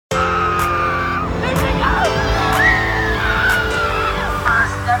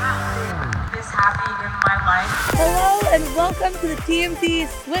welcome to the TMZ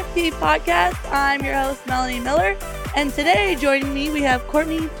Swiftie podcast. I'm your host, Melanie Miller, and today joining me, we have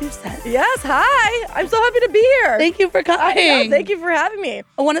Courtney Doucette. Yes, hi. I'm so happy to be here. Thank you for coming. Thank you for having me.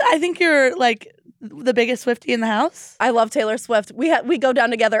 I think you're like the biggest Swiftie in the house. I love Taylor Swift. We go down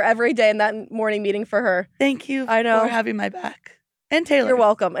together every day in that morning meeting for her. Thank you I know. for having my back. And Taylor. You're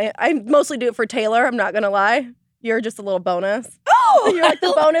welcome. I mostly do it for Taylor. I'm not going to lie. You're just a little bonus. Oh! You're like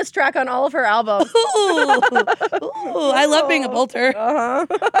the bonus track on all of her albums. Ooh, I love being a bolter. Uh-huh.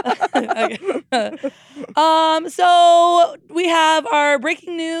 So we have our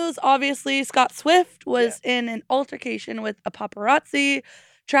breaking news. Obviously, Scott Swift was in an altercation with a paparazzi.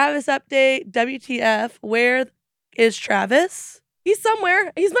 Travis update, WTF, where is Travis? He's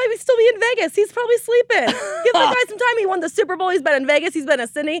somewhere. He's maybe still be in Vegas. He's probably sleeping. Give the guy some time. He won the Super Bowl. He's been in Vegas. He's been in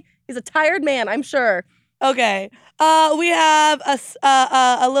Sydney. He's a tired man, I'm sure. Okay. We have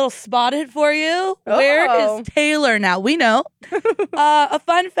a little spotted for you. Oh. Where is Taylor now? We know. A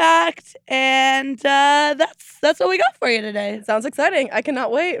fun fact, and that's what we got for you today. Sounds exciting. I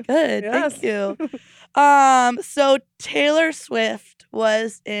cannot wait. Good. Yes. Thank you. So Taylor Swift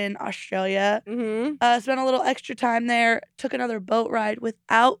was in Australia. Mm-hmm. Spent a little extra time there. Took another boat ride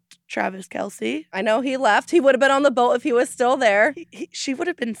without Travis Kelce. I know he left. He would have been on the boat if he was still there. She would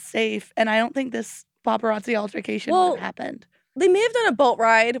have been safe, and I don't think this paparazzi altercation would have happened. They may have done a boat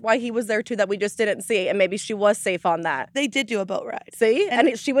ride while he was there, too, that we just didn't see, and maybe she was safe on that. They did do a boat ride. See?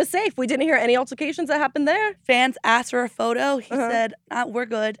 And she was safe. We didn't hear any altercations that happened there. Fans asked for a photo. He said, we're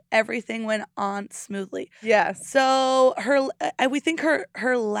good. Everything went on smoothly. Yes. So we think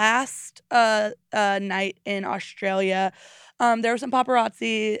her last night in Australia, there was some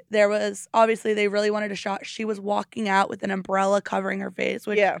paparazzi. There was, obviously, they really wanted a shot. She was walking out with an umbrella covering her face,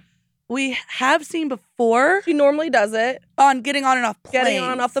 which we have seen before. She normally does it. On getting on and off planes. Getting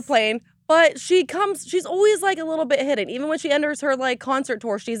on and off the plane. But she's always like a little bit hidden. Even when she enters her like concert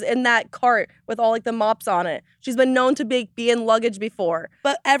tour, she's in that cart with all like the mops on it. She's been known to be in luggage before.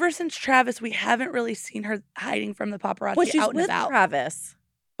 But ever since Travis, we haven't really seen her hiding from the paparazzi when she's out and with about. Travis.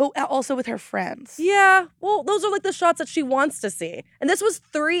 But also with her friends. Yeah. Well, those are like the shots that she wants to see. And this was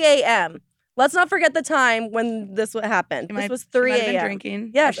 3 a.m. Let's not forget the time when this happened. This was 3 a.m. She might have been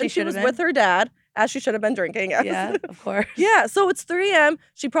drinking. Yes, and she was with her dad, as she should have been drinking. Yes. Yeah, of course. Yeah, so it's 3 a.m.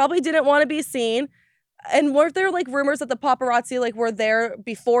 She probably didn't want to be seen. And weren't there like rumors that the paparazzi like were there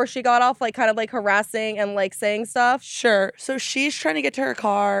before she got off, like kind of like harassing and like saying stuff? Sure. So she's trying to get to her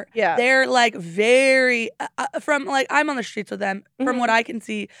car. Yeah. They're like very, from like, I'm on the streets with them. From what I can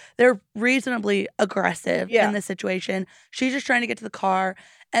see, they're reasonably aggressive in this situation. She's just trying to get to the car.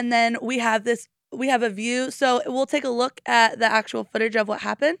 And then we have a view. So we'll take a look at the actual footage of what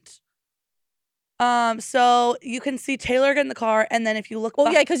happened. So you can see Taylor get in the car, and then if you look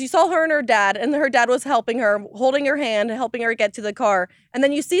yeah, because you saw her and her dad was helping her, holding her hand, helping her get to the car. And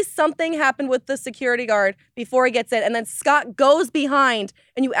then you see something happen with the security guard before he gets in, and then Scott goes behind,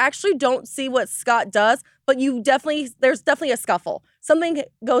 and you actually don't see what Scott does, but there's definitely a scuffle. Something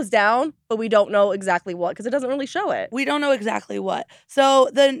goes down, but we don't know exactly what, because it doesn't really show it. We don't know exactly what. So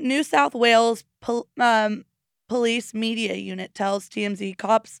the New South Wales police media unit tells TMZ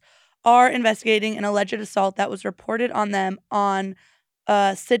cops are investigating an alleged assault that was reported on them on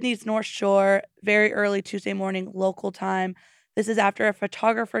Sydney's North Shore very early Tuesday morning, local time. This is after a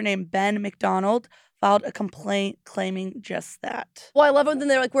photographer named Ben McDonald filed a complaint claiming just that. Well, I love it when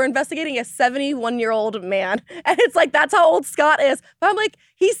they're like, we're investigating a 71-year-old man. And it's like, that's how old Scott is. But I'm like,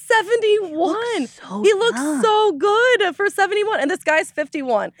 he's 71. He looks so good for 71. And this guy's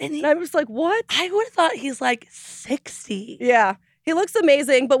 51. And I'm just like, what? I would have thought he's like 60. Yeah. He looks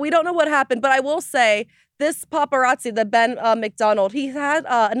amazing, but we don't know what happened. But I will say, this paparazzi, the Ben McDonald, he had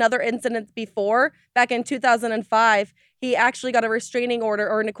another incident before. Back in 2005, he actually got a restraining order,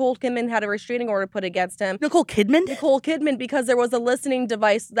 or Nicole Kidman had a restraining order put against him. Nicole Kidman? Nicole Kidman, because there was a listening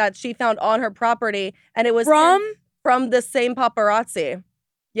device that she found on her property, and it was from the same paparazzi.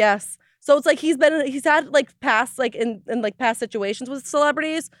 Yes. So it's like he's had like past, like in like past situations with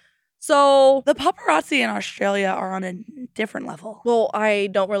celebrities. So the paparazzi in Australia are on a different level. Well, I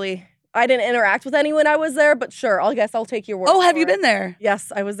didn't interact with anyone I was there, but sure, I guess I'll take your word for it. Oh, have you been there?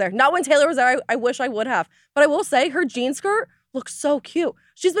 Yes, I was there. Not when Taylor was there. I wish I would have. But I will say, her jean skirt looks so cute.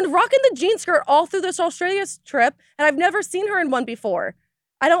 She's been rocking the jean skirt all through this Australia trip, and I've never seen her in one before.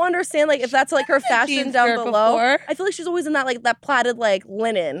 I don't understand, like, if that's, like, her fashion down below. Before. I feel like she's always in that, like, that plaited, like,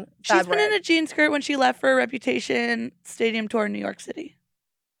 linen fabric. She's been in a jean skirt when she left for a Reputation stadium tour in New York City.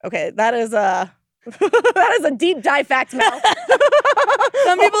 Okay, that is a deep dive fact, Mel.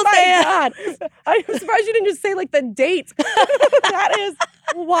 Some people say God. I'm surprised you didn't just say like the date. That is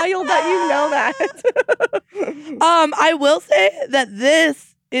Wild that you know that. I will say that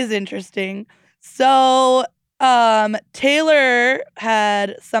this is interesting. So, Taylor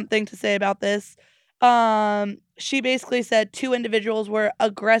had something to say about this. She basically said 2 individuals were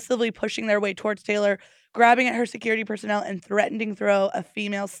aggressively pushing their way towards Taylor, grabbing at her security personnel and threatening to throw a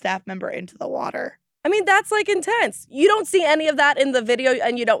female staff member into the water. I mean, that's like intense. You don't see any of that in the video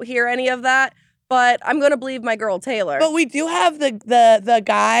and you don't hear any of that, but I'm going to believe my girl Taylor. But we do have the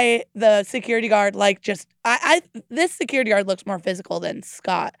guy, the security guard, like just this security guard looks more physical than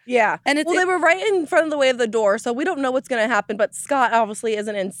Scott. Yeah. And it's well, they were right in front of the way of the door, so we don't know what's going to happen, but Scott obviously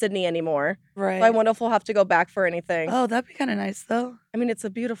isn't in Sydney anymore. Right. So I wonder if we'll have to go back for anything. Oh, that'd be kind of nice though. I mean, it's a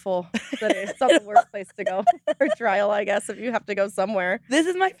beautiful city. It's not the worst place to go for trial, I guess, if you have to go somewhere. This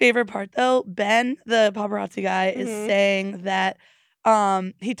is my favorite part though. Ben, the paparazzi guy, is saying that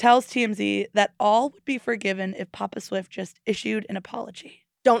he tells TMZ that all would be forgiven if Papa Swift just issued an apology.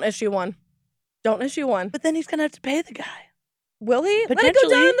 Don't issue one. Don't issue one. But then he's gonna have to pay the guy. Will he? Let it go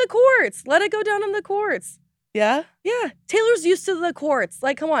down in the courts. Let it go down in the courts. Yeah? Yeah. Taylor's used to the courts.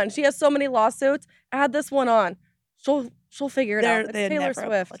 Like, come on. She has so many lawsuits. Add this one on. She'll figure it out. It's They Taylor never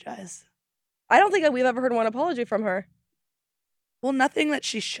Swift. apologize. I don't think we've ever heard one apology from her. Well, nothing that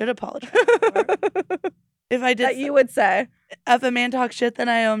she should apologize for. If I did That you would say. If a man talks shit, then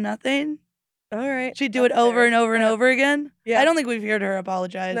I owe him nothing. All right. She'd do it over and over and over again. Yeah. I don't think we've heard her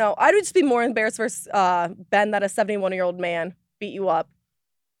apologize. No, I would just be more embarrassed for Ben that a 71-year-old man beat you up.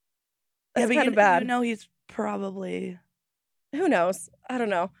 That's kind of bad. You know he's probably... Who knows? I don't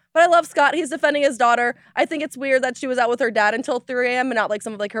know. But I love Scott. He's defending his daughter. I think it's weird that she was out with her dad until 3 a.m. and not like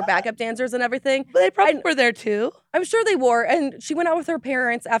some of like her backup dancers and everything. But they probably were there too. I'm sure they were. And she went out with her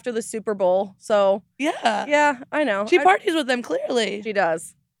parents after the Super Bowl. So yeah, I know. She parties with them clearly. She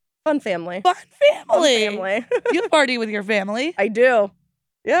does. Fun family. Fun family. Fun family. You party with your family. I do.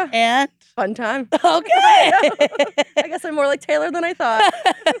 Yeah. And? Fun time. Okay. I guess I'm more like Taylor than I thought.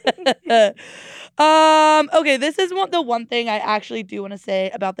 Okay, this is the one thing I actually do want to say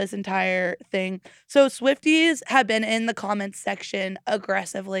about this entire thing. So Swifties have been in the comments section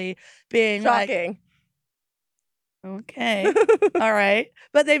aggressively being shocking. Like, okay. All right.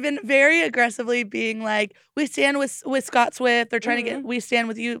 But they've been very aggressively being like, we stand with Scott Swift. They're trying to get, we stand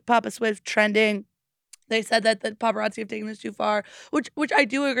with you, Papa Swift, trending. They said that the paparazzi have taken this too far, which I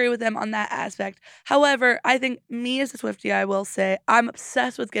do agree with them on that aspect. However, I think me as a Swiftie, I will say, I'm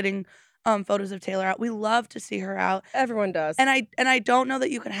obsessed with getting photos of Taylor out. We love to see her out. Everyone does. And I don't know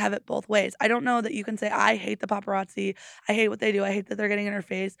that you can have it both ways. I don't know that you can say, I hate the paparazzi. I hate what they do. I hate that they're getting in her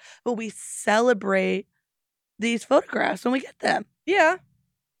face. But we celebrate these photographs when we get them. Yeah.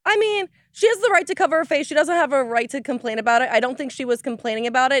 I mean, she has the right to cover her face. She doesn't have a right to complain about it. I don't think she was complaining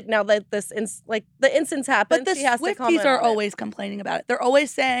about it. Now that the instance happened, but the she has to comment Swifties are on it. always complaining about it. They're always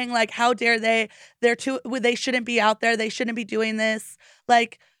saying like, "How dare they? They shouldn't be out there. They shouldn't be doing this."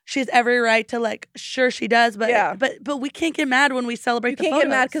 Like, she has every right to like. Sure, she does, but yeah. but we can't get mad when we celebrate. You can't get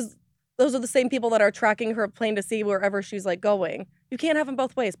mad because those are the same people that are tracking her plane to see wherever she's like going. You can't have them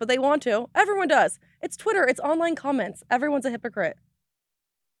both ways, but they want to. Everyone does. It's Twitter. It's online comments. Everyone's a hypocrite.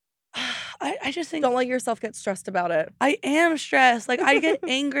 I just think don't let yourself get stressed about it. I am stressed. Like, I get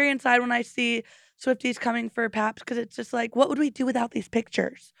angry inside when I see Swifties coming for Paps because it's just like, what would we do without these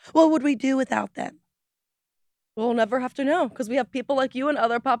pictures? What would we do without them? We'll never have to know because we have people like you and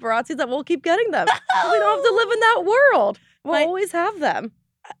other paparazzis that will keep getting them. We don't have to live in that world. We'll always have them.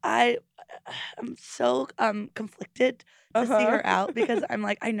 I'm so conflicted to see her out because I'm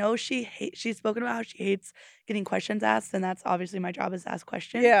like, I know she's spoken about how she hates getting questions asked, and that's obviously my job is to ask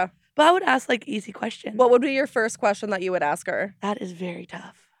questions. Yeah. But I would ask like easy questions. What would be your first question that you would ask her? That is very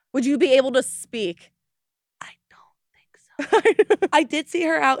tough. Would you be able to speak? I don't think so. I did see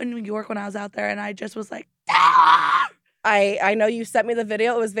her out in New York when I was out there, and I just was like, ah! I know you sent me the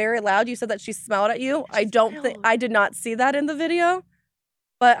video. It was very loud. You said that she smiled at you. I did not see that in the video.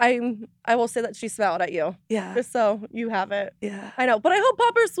 But I will say that she smiled at you. Yeah. Just so you have it. Yeah. I know. But I hope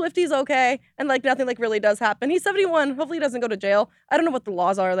Papa Swifty's okay and like nothing like really does happen. He's 71. Hopefully he doesn't go to jail. I don't know what the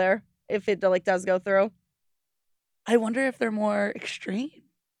laws are there if it like does go through. I wonder if they're more extreme.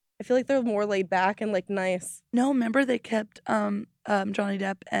 I feel like they're more laid back and like nice. No, remember they kept Johnny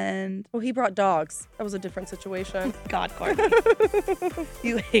Depp and well, he brought dogs. That was a different situation. God, Courtney.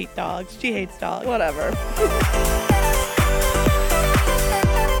 You hate dogs. She hates dogs. Whatever.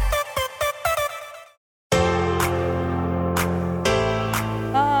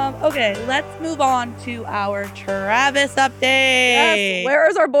 Okay, let's move on to our Travis update. Yes, where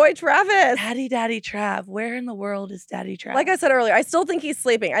is our boy Travis? Daddy Trav. Where in the world is Daddy Trav? Like I said earlier, I still think he's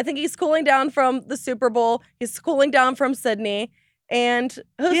sleeping. I think he's cooling down from the Super Bowl. He's cooling down from Sydney. And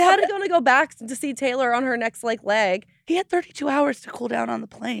who's He had probably going to go back to see Taylor on her next leg. He had 32 hours to cool down on the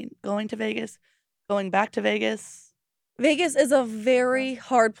plane, going to Vegas, going back to Vegas. Vegas is a very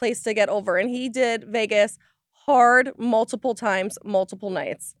hard place to get over, and he did Vegas hard multiple times, multiple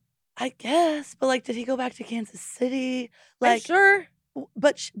nights. I guess, but like, did he go back to Kansas City? I'm Like, sure.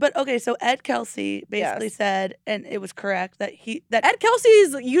 but okay. So Ed Kelce basically Yes. said, and it was correct that Ed Kelce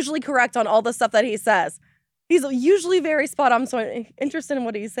is usually correct on all the stuff that he says. He's usually very spot on. So I'm interested in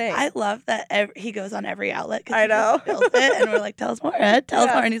what he's saying. I love that he goes on every outlet because I he know. just spills it, and we're like, "Tell us more, Ed. Tell us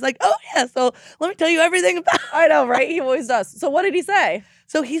Yes. more." And he's like, "Oh yeah, so let me tell you everything about." I know, right? He always does. So what did he say?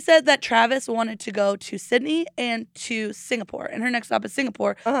 So he said that Travis wanted to go to Sydney and to Singapore, and her next stop is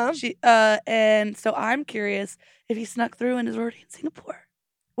Singapore. And so I'm curious if he snuck through and is already in Singapore.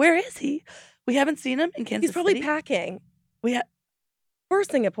 Where is he? We haven't seen him in Kansas He's probably City. packing We ha- for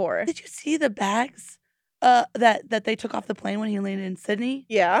Singapore. Did you see the bags that they took off the plane when he landed in Sydney?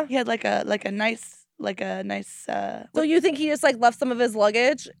 Yeah. He had like a nice So you think he just left some of his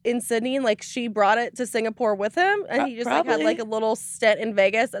luggage in Sydney and she brought it to Singapore with him and he just had probably. a little stint in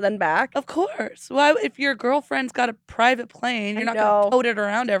Vegas and then back? Of course. Why, if your girlfriend's got a private plane, you're not gonna tote it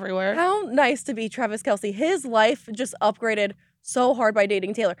around everywhere. How nice to be Travis Kelce. His life just upgraded so hard by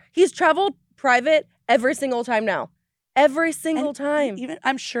dating Taylor. He's traveled private every single time now. Every single time. Even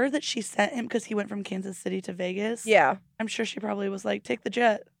I'm sure that she sent him because he went from Kansas City to Vegas. Yeah. I'm sure she probably was like, take the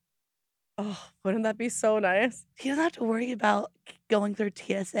jet. Oh, wouldn't that be so nice? He doesn't have to worry about going through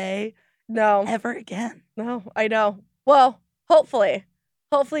TSA No. ever again. No, I know. Well, hopefully.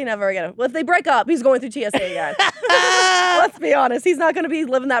 Hopefully never again. Well, if they break up, he's going through TSA again. Let's be honest. He's not going to be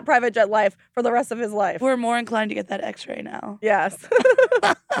living that private jet life for the rest of his life. We're more inclined to get that x-ray now. Yes.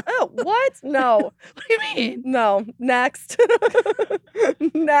 Oh, what? No. What do you mean? No. Next.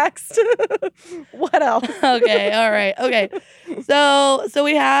 Next. What else? Okay, all right. Okay. So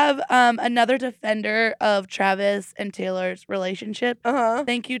we have another defender of Travis and Taylor's relationship.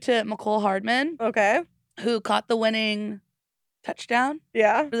 Thank you to McCole Hardman. Okay. Who caught the winning touchdown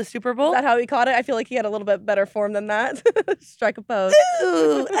Yeah. for the Super Bowl. Is that how he caught it? I feel like he had a little bit better form than that. Strike a pose.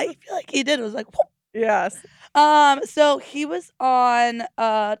 Ooh, I feel like he did. It was like, whoop. Yes. So he was on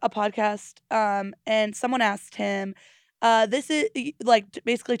a podcast, and someone asked him, this is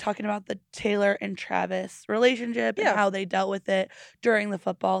basically talking about the Taylor and Travis relationship and how they dealt with it during the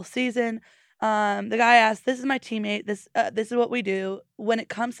football season. The guy asked, "This is my teammate. This is what we do. When it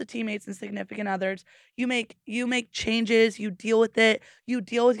comes to teammates and significant others, you make changes. You deal with it. You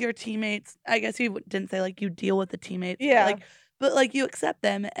deal with your teammates. I guess he didn't say you deal with the teammates. Yeah. But you accept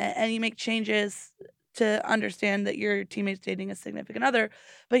them and you make changes to understand that your teammate's dating a significant other.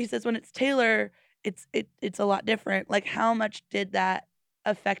 But he says when it's Taylor, it's a lot different. Like, how much did that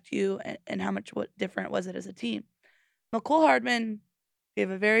affect you, and how much different was it as a team?" McCole Hardman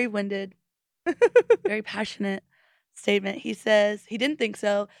gave a very winded, very passionate statement. He says he didn't think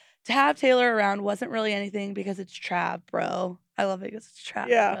so. To have Taylor around wasn't really anything because it's Trav, bro. I love it because it's Trav,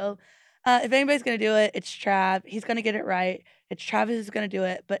 bro. If anybody's going to do it, it's Trav. He's going to get it right. It's Travis who's going to do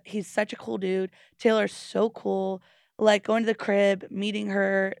it, but he's such a cool dude. Taylor's so cool. Going to the crib, meeting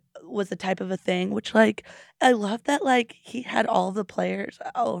her was the type of a thing, which, I love that, he had all the players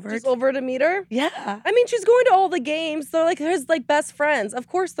over. Just over to meet her? Yeah. I mean, she's going to all the games. They're, his, best friends. Of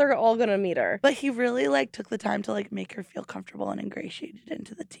course they're all gonna meet her. But he really, took the time to, make her feel comfortable and ingratiated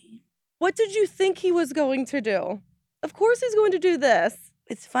into the team. What did you think he was going to do? Of course he's going to do this.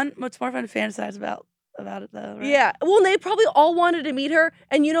 It's fun. It's more fun to fantasize about it, though, right? Yeah. Well, they probably all wanted to meet her,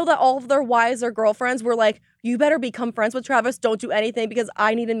 and you know that all of their wives or girlfriends were like, "You better become friends with Travis. Don't do anything because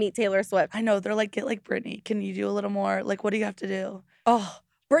I need to meet Taylor Swift." I know. They're like, "Get Brittany. Can you do a little more? What do you have to do?" Oh,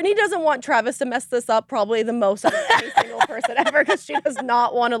 Brittany doesn't want Travis to mess this up probably the most out of any single person ever because she does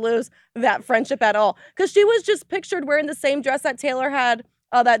not want to lose that friendship at all. Because she was just pictured wearing the same dress that Taylor had,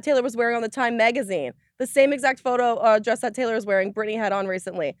 that Taylor was wearing on the Time magazine. The same exact photo dress that Taylor was wearing, Brittany had on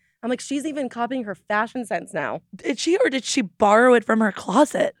recently. I'm like, she's even copying her fashion sense now. Did she, or did she borrow it from her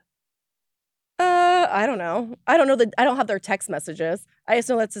closet? I don't know. I don't have their text messages. I just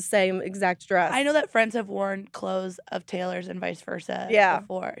know that's the same exact dress. I know that friends have worn clothes of Taylor's and vice versa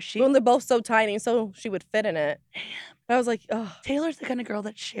before. Well, they're both so tiny, so she would fit in it. But I was like, oh. Taylor's the kind of girl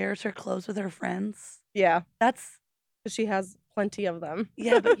that shares her clothes with her friends. Yeah. That's... She has plenty of them.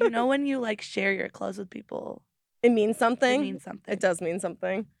 Yeah, but when you, share your clothes with people... It means something? It means something. It does mean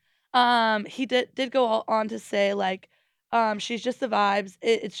something. He did go on to say, she's just the vibes.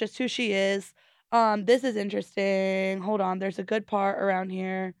 It's just who she is. This is interesting. Hold on. There's a good part around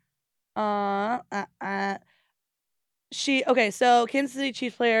here. So Kansas City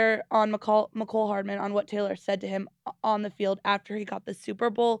Chiefs player on McCole Hardman on what Taylor said to him on the field after he got the Super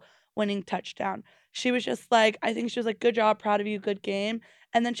Bowl winning touchdown. She was just like, I think she was like, good job, proud of you, good game.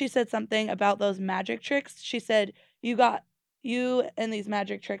 And then she said something about those magic tricks. She said, you got you and these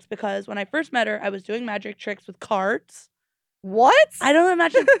magic tricks because when I first met her, I was doing magic tricks with cards. What? I don't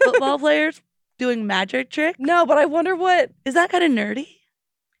imagine football players doing magic tricks. No, but I wonder what. Is that kind of nerdy?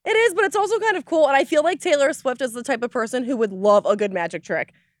 It is, but it's also kind of cool. And I feel like Taylor Swift is the type of person who would love a good magic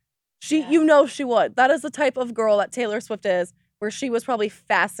trick. You know she would. That is the type of girl that Taylor Swift is, where she was probably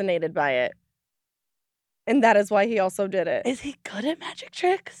fascinated by it. And that is why he also did it. Is he good at magic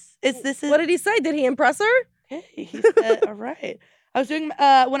tricks? What did he say? Did he impress her? Okay, he said, all right. I was doing,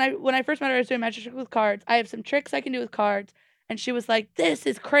 when I first met her, I was doing magic tricks with cards. I have some tricks I can do with cards. And she was like, this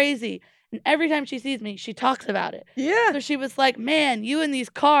is crazy. And every time she sees me, she talks about it. Yeah. So she was like, man, you and these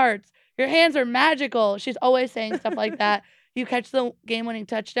cards, your hands are magical. She's always saying stuff like that. You catch the game-winning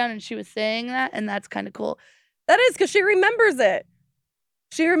touchdown, and she was saying that, and that's kind of cool. That is, because she remembers it.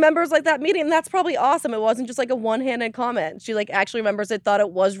 She remembers, like, that meeting, and that's probably awesome. It wasn't just, like, a one-handed comment. She, like, actually remembers it, thought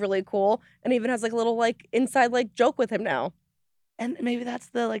it was really cool, and even has, like, a little, like, inside, like, joke with him now. And maybe that's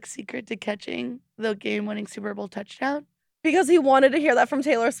the, like, secret to catching the game-winning Super Bowl touchdown. Because he wanted to hear that from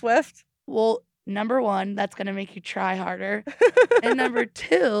Taylor Swift? Well, number one, that's going to make you try harder. And number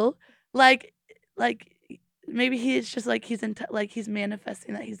two, like maybe he's just like he's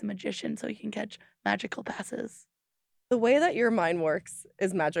manifesting that he's a magician so he can catch magical passes. The way that your mind works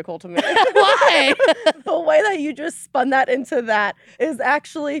is magical to me. Why? The way that you just spun that into that is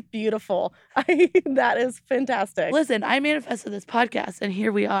actually beautiful. That is fantastic. Listen, I manifested this podcast, and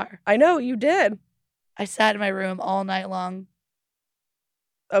here we are. I know, you did. I sat in my room all night long.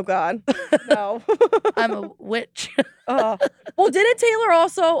 Oh, God. No. I'm a witch. Well, didn't Taylor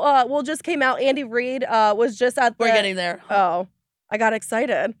also, just came out, Andy Reid was just at the... We're getting there. Oh, I got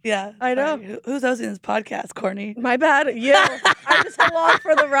excited. Yeah. I know. Sorry. Who's hosting this podcast, Courtney? My bad. You. I'm just along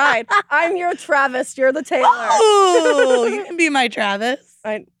for the ride. I'm your Travis. You're the Taylor. Oh, you can be my Travis.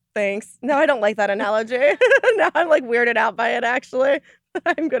 Thanks. No, I don't like that analogy. Now I'm like weirded out by it, actually.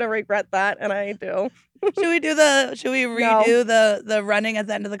 I'm going to regret that, and I do. Should we redo the running at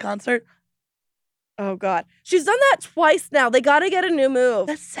the end of the concert? Oh, God. She's done that twice now. They got to get a new move.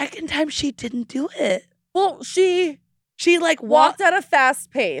 The second time she didn't do it. Well, she like walked at a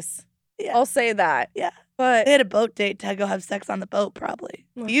fast pace. Yeah. I'll say that. Yeah. But they had a boat date to go have sex on the boat, probably.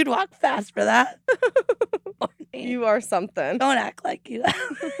 You'd walk fast for that. You are something. Don't act like you.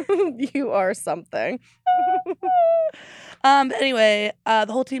 You are something. But anyway, the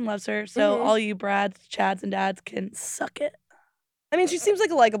whole team loves her, so all you Brads, Chads, and Dads can suck it. I mean, she seems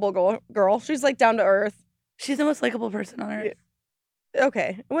like a likable girl. She's like down to earth. She's the most likable person on earth.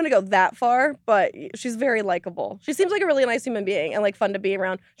 Okay, I wouldn't go that far, but she's very likable. She seems like a really nice human being and like fun to be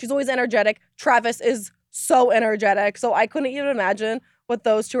around. She's always energetic. Travis is so energetic, so I couldn't even imagine what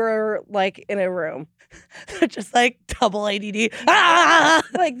those two are like in a room. They're just like double ADD. Ah!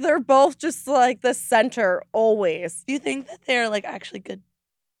 Like they're both just like the center always. Do you think that they're like actually good?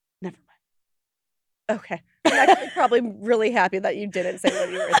 Never mind. Okay. I'm actually probably really happy that you didn't say what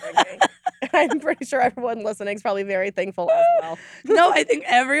you were thinking. I'm pretty sure everyone listening is probably very thankful as well. No, I think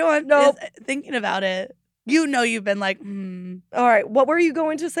everyone is thinking about it. You know you've been like, All right, what were you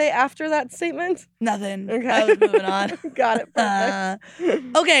going to say after that statement? Nothing. Okay. I was moving on. Got it.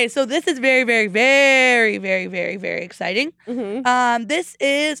 Perfect. Okay, so this is very, very, very, very, very, very exciting. This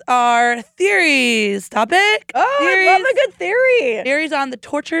is our theories topic. Oh, theories, I love a good theory. Theories on the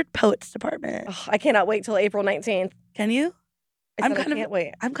Tortured Poets Department. Oh, I cannot wait till April 19th. Can you? I can't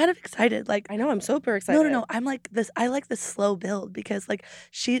wait. I'm kind of excited. Like I know, I'm super excited. No. I'm like this. I like the slow build because like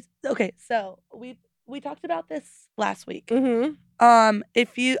she's okay. So we talked about this last week.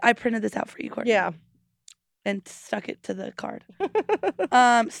 I printed this out for you, Courtney. Yeah. And stuck it to the card.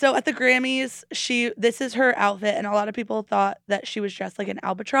 So at the Grammys, this is her outfit, and a lot of people thought that she was dressed like an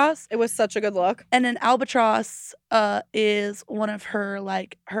albatross. It was such a good look. And an albatross is one of her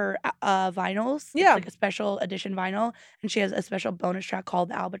vinyls. Yeah. It's like a special edition vinyl, and she has a special bonus track called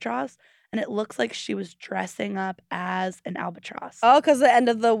The Albatross. And it looks like she was dressing up as an albatross. Oh, because the end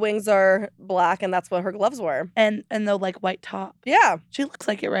of the wings are black, and that's what her gloves were. And the like white top. Yeah. She looks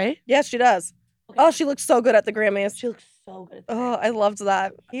like it, right? Yes, she does. Okay. Oh, she looks so good at the Grammys. She looks so good at the Grammys. I loved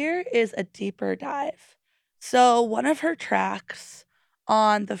that. Here is a deeper dive. So one of her tracks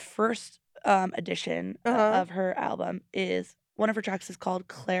on the first edition of her album one of her tracks is called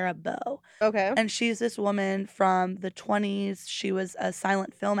Clara Bow. Okay. And she's this woman from the 20s. She was a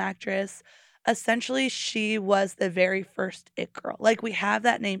silent film actress. Essentially, she was the very first It Girl. Like, we have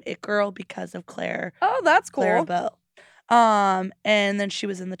that name It Girl because of Claire. Oh, that's cool. Clara Bow. And then she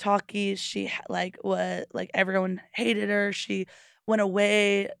was in the talkies. She everyone hated her. She went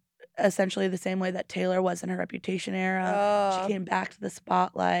away essentially the same way that Taylor was in her Reputation era. She came back to the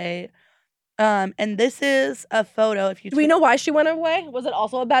spotlight. And this is a photo. If you Do we know why she went away? Was it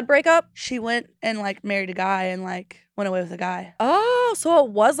also a bad breakup? She went and like married a guy and like went away with a guy. Oh, so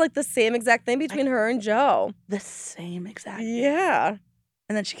it was like the same exact thing between her and Joe. The same exact thing. Yeah.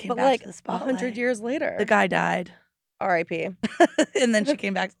 And then she came But back like to the spotlight. 100 years later. The guy died. R.I.P. And then she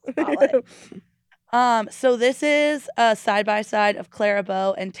came back to the spotlight. So this is a side-by-side of Clara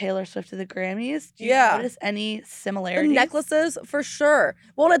Bow and Taylor Swift at the Grammys. Do you notice any similarities? The necklaces, for sure.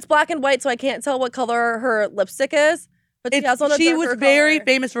 Well, it's black and white, so I can't tell what color her lipstick is. But she has on a She was very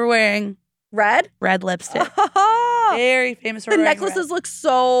famous for wearing red lipstick. Very famous for the wearing necklaces look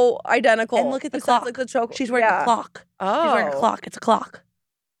so identical. And look at the clock. Like the choke. She's wearing a clock. Oh. She's wearing a clock. It's a clock.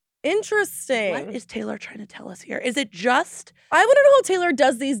 Interesting. What is Taylor trying to tell us here? Is it just... I want to know how Taylor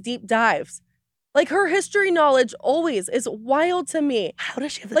does these deep dives. Like, her history knowledge always is wild to me. How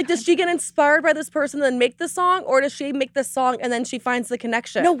does she have the Like, does she get inspired by this person and then make the song? Or does she make the song and then she finds the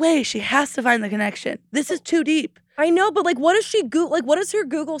connection? No way. She has to find the connection. This is too deep. I know, but like, what does she what is her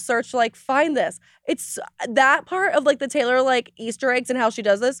Google search to like find this? It's that part of like the Taylor like Easter eggs and how she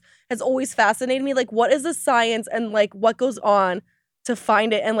does this has always fascinated me. Like, what is the science and like what goes on to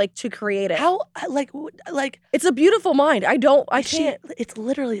find it and like to create it? How like it's a beautiful mind. I can't. It's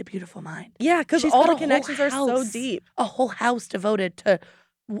literally a beautiful mind. Yeah, because all the connections are so deep. A whole house devoted to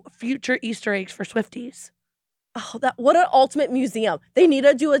future Easter eggs for Swifties. Oh, what an ultimate museum. They need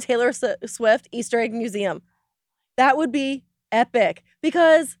to do a Taylor Swift Easter egg museum. That would be epic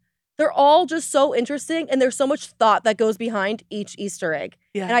because they're all just so interesting and there's so much thought that goes behind each Easter egg.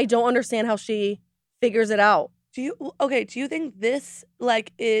 Yeah. And I don't understand how she figures it out. Do you think this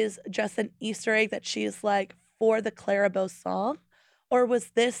like is just an Easter egg that she's like for the Clara Bow song? Or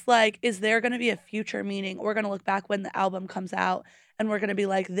was this like, is there gonna be a future meaning? We're gonna look back when the album comes out and we're gonna be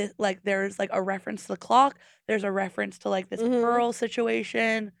like this, like there's like a reference to the clock, there's a reference to like this pearl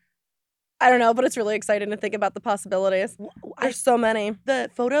situation. I don't know, but it's really exciting to think about the possibilities. There's so many. The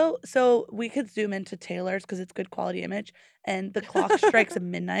photo, so we could zoom into Taylor's because it's good quality image, and the clock strikes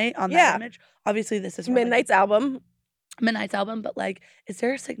midnight on that image. Obviously, this is Midnight's album, but like, is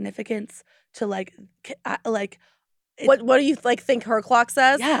there a significance to like, what do you like think her clock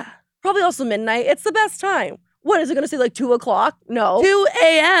says? Yeah, probably also midnight. It's the best time. What is it going to say? Like 2 o'clock? No, 2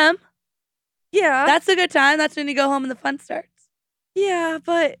 a.m. Yeah, that's a good time. That's when you go home and the fun starts. Yeah,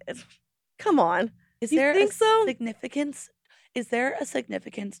 but. Come on. Is there a significance? Is there a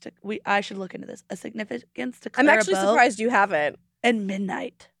significance to I should look into this. A significance to Clara I'm actually Bow surprised you haven't. And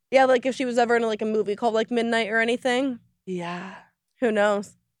Midnight. Yeah, like if she was ever in like a movie called like Midnight or anything. Yeah. Who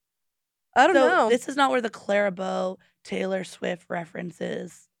knows? I don't know. This is not where the Clara Bow Taylor Swift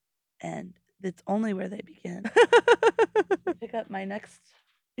references and it's only where they begin. Pick up my next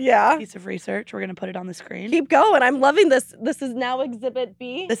piece of research. We're going to put it on the screen. Keep going. I'm loving this. This is now Exhibit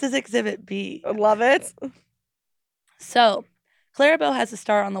B. This is Exhibit B. I love it. So, Clara Bow has a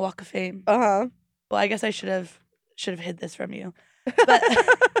star on the Walk of Fame. Uh-huh. Well, I guess I should have hid this from you. But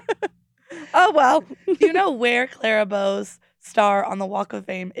oh, well. Do you know where Clara Bow's star on the Walk of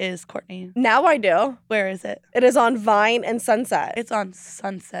Fame is, Courtney? Now I do. Where is it? It is on Vine and Sunset. It's on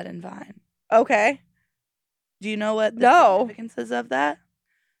Sunset and Vine. Okay. Do you know what the significance is of that?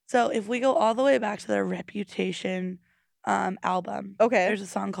 So if we go all the way back to their Reputation album, there's a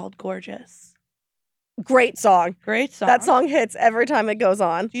song called Gorgeous. Great song. Great song. That song hits every time it goes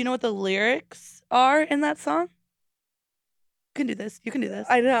on. Do you know what the lyrics are in that song? You can do this. You can do this.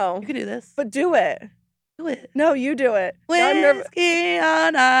 I know. You can do this. But do it. Do it. No, you do it. Whiskey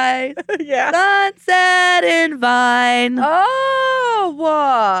on ice. Yeah. Sunset and Vine.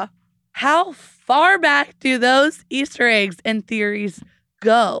 Oh. How far back do those Easter eggs and theories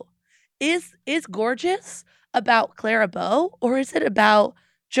go? Is Gorgeous about Clara Bow or is it about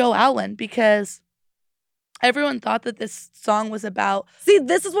Joe Alwyn? Because everyone thought that this song was about... See,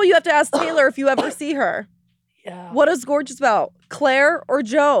 this is what you have to ask Taylor if you ever see her. Yeah. What is Gorgeous about? Claire or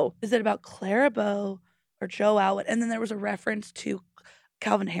Joe? Is it about Clara Bow or Joe Alwyn? And then there was a reference to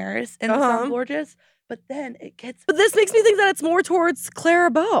Calvin Harris in the song Gorgeous. But then it gets... But this makes me think that it's more towards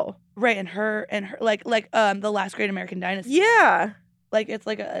Clara Bow. Right, and her like The Last Great American Dynasty. Yeah. Like it's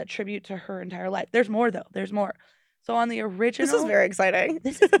like a tribute to her entire life. There's more though. There's more. So on the original, this is very exciting.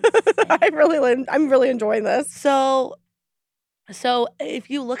 This is insane. I'm really enjoying this. So if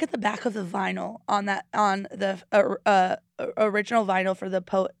you look at the back of the vinyl on the original vinyl for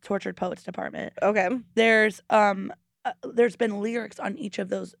the Tortured Poets Department, okay, there's been lyrics on each of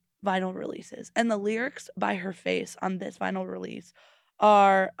those vinyl releases. And the lyrics by her face on this vinyl release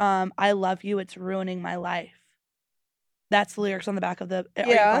are I love you, it's ruining my life. That's the lyrics on the back of the Are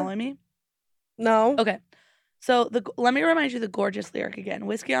you Yeah. following me? No. Okay. So let me remind you the gorgeous lyric again.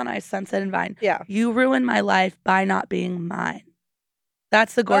 Whiskey on Ice, Sunset and Vine. Yeah. You ruin my life by not being mine.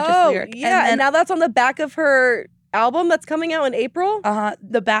 That's the gorgeous lyric. Yeah, and now that's on the back of her album that's coming out in April.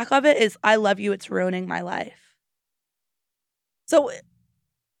 The back of it is I love you, it's ruining my life. So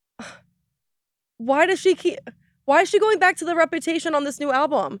why is she going back to the Reputation on this new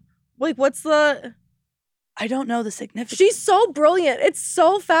album? Like, what's the I don't know the significance. She's so brilliant. It's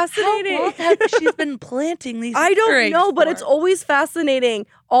so fascinating. How long have she's been planting these I don't Easter know, eggs but for? it's always fascinating.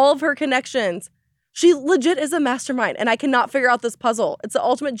 All of her connections. She legit is a mastermind, and I cannot figure out this puzzle. It's the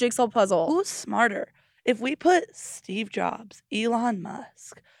ultimate jigsaw puzzle. Who's smarter? If we put Steve Jobs, Elon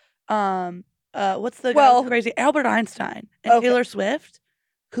Musk, what's the guy that's crazy? Albert Einstein and Taylor Swift,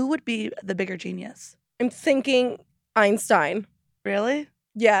 who would be the bigger genius? I'm thinking Einstein. Really?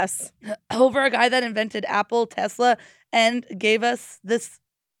 Yes. Over a guy that invented Apple, Tesla, and gave us this,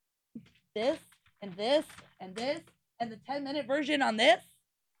 and this, and this, and the 10-minute version on this?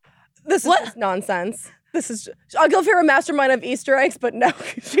 This is just nonsense. I'll give her a mastermind of Easter eggs, but no,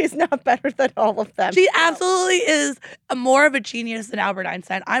 she's not better than all of them. She absolutely is more of a genius than Albert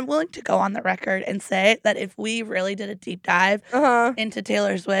Einstein. I'm willing to go on the record and say that if we really did a deep dive into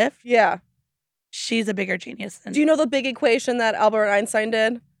Taylor Swift, yeah, she's a bigger genius than. Do you know the big equation that Albert Einstein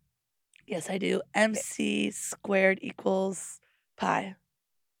did? Yes, I do. MC squared equals pi.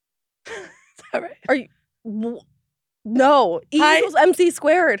 Is that right? Are you? No, E equals MC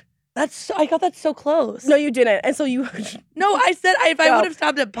squared. I got that so close. No, you didn't. And so you. No, I said if I would have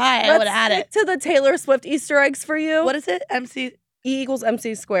stopped at pi, I would have had it. To the Taylor Swift Easter eggs for you. What is it? E equals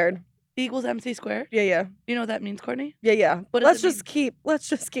MC squared. E equals MC squared? Yeah. You know what that means, Courtney? Yeah. Let's just keep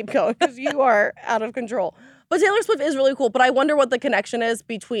going because you are out of control. But Taylor Swift is really cool. But I wonder what the connection is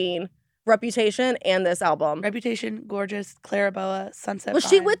between Reputation and this album. Reputation, gorgeous, Claraboa, Sunset. Was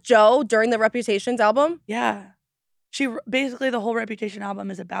she with Joe during the Reputations album? Yeah. She basically the whole Reputation album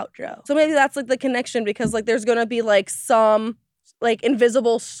is about Joe. So maybe that's like the connection because like there's gonna be like some like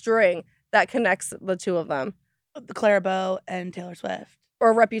invisible string that connects the two of them. The Claraboa and Taylor Swift.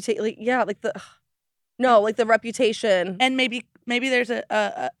 Or Reputation, like the Reputation. And maybe there's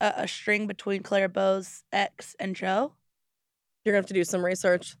a string between Claraboa's ex and Joe. You're gonna have to do some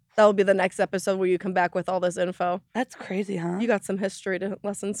research. That will be the next episode where you come back with all this info. That's crazy, huh? You got some history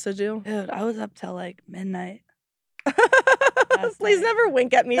lessons to do. Dude, I was up till like midnight. Please never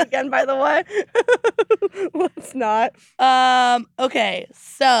wink at me again, by the way. Let's not. Okay,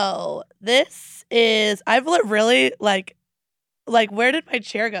 so this is I've really like where did my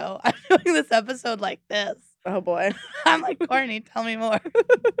chair go? I'm doing this episode like this. Oh boy. I'm like, Courtney, tell me more.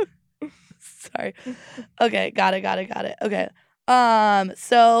 Sorry. Okay, got it. Okay.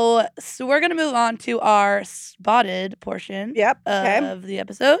 So we're gonna move on to our spotted portion of the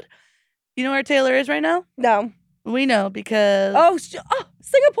episode. You know where Taylor is right now? No. We know because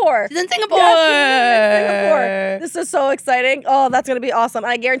Singapore. She's in Singapore. Yes, she's in Singapore. This is so exciting. Oh, that's gonna be awesome.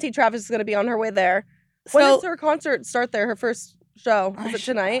 And I guarantee Travis is gonna be on her way there. When does her concert start there? Her first show? Is it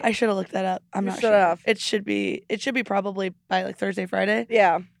tonight? I should have looked that up. I'm not sure. It should be probably by like Thursday, Friday.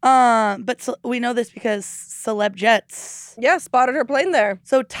 Yeah. But we know this because Celeb Jets. Yeah, spotted her plane there.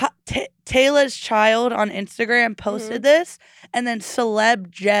 So Taylor's child on Instagram posted this, and then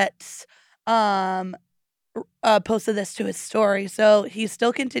Celeb Jets posted this to his story. So he's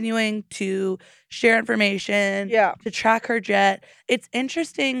still continuing to share information, to track her jet. It's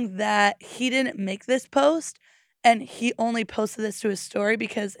interesting that he didn't make this post and he only posted this to his story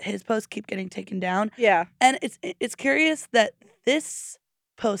because his posts keep getting taken down. Yeah. And it's curious that this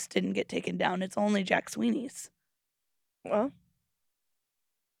post didn't get taken down. It's only Jack Sweeney's. Well,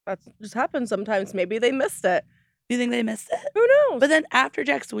 that just happens sometimes. Maybe they missed it. Do you think they missed it? Who knows? But then after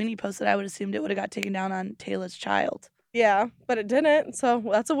Jack Sweeney posted, I would assumed it would have got taken down on Taylor's child. Yeah, but it didn't. So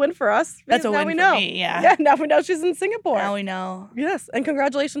that's a win for us. That's a win for me, yeah. Yeah, now we know she's in Singapore. Now we know. Yes, and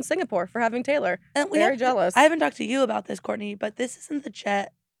congratulations, Singapore, for having Taylor. And very jealous. I haven't talked to you about this, Courtney, but this isn't the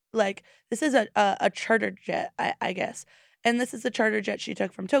jet. Like, this is a chartered jet, I guess. And this is a charter jet she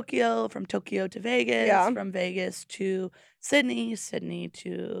took from Tokyo to Vegas, from Vegas to Sydney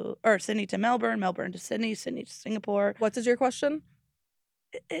to Melbourne, Melbourne to Sydney, Sydney to Singapore. What is your question?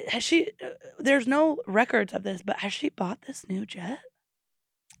 Has she, there's no records of this, but has she bought this new jet?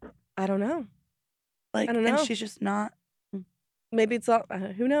 I don't know. Like, I don't know. And she's just not. Maybe it's not,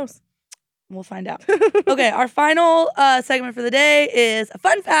 who knows? We'll find out. Okay, our final segment for the day is a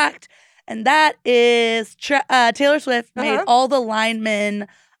fun fact. And that is Taylor Swift made all the linemen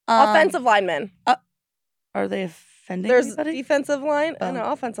Offensive linemen. Are they offending There's anybody? defensive line and an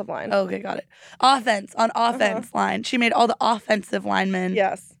Oh. offensive line. Okay, got it. Offense line. She made all the offensive linemen.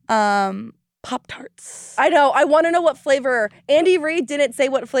 Yes. Pop-Tarts. I know. I want to know what flavor. Andy Reid didn't say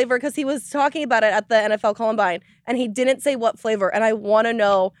what flavor because he was talking about it at the NFL Combine, and he didn't say what flavor. And I want to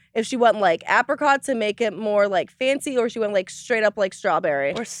know if she went like apricot to make it more like fancy, or she went like straight up like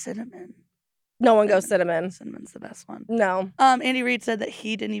strawberry. Or cinnamon. No one goes cinnamon. Cinnamon's the best one. No. Andy Reid said that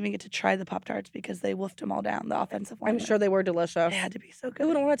he didn't even get to try the Pop-Tarts because they wolfed him all down, the offensive line. I'm sure they were delicious. They had to be so Who good.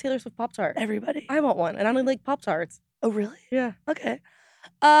 wouldn't want a Taylor Swift Pop-Tart? Everybody. I want one, and I only like Pop-Tarts. Oh, really? Yeah. Okay.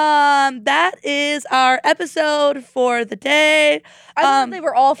 That is our episode for the day. I thought they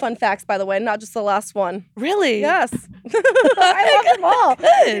were all fun facts, by the way, not just the last one. Really? Yes. I love them all.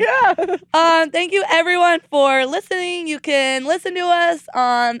 Good. Yeah. Thank you everyone for listening. You can listen to us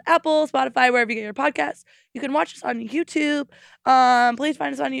on Apple, Spotify, wherever you get your podcasts. You can watch us on YouTube. Please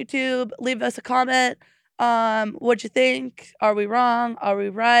find us on YouTube. Leave us a comment. What'd you think? Are we wrong? Are we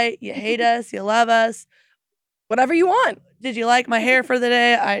right? You hate us? You love us? Whatever you want. Did you like my hair for the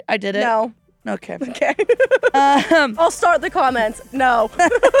day? I did it. No. Okay. Okay. I'll start the comments. No.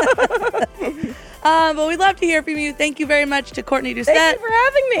 But we'd love to hear from you. Thank you very much to Courtney Doucette Thank you for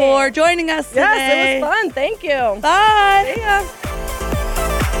having me. for joining us today. Yes, it was fun. Thank you. Bye. See ya.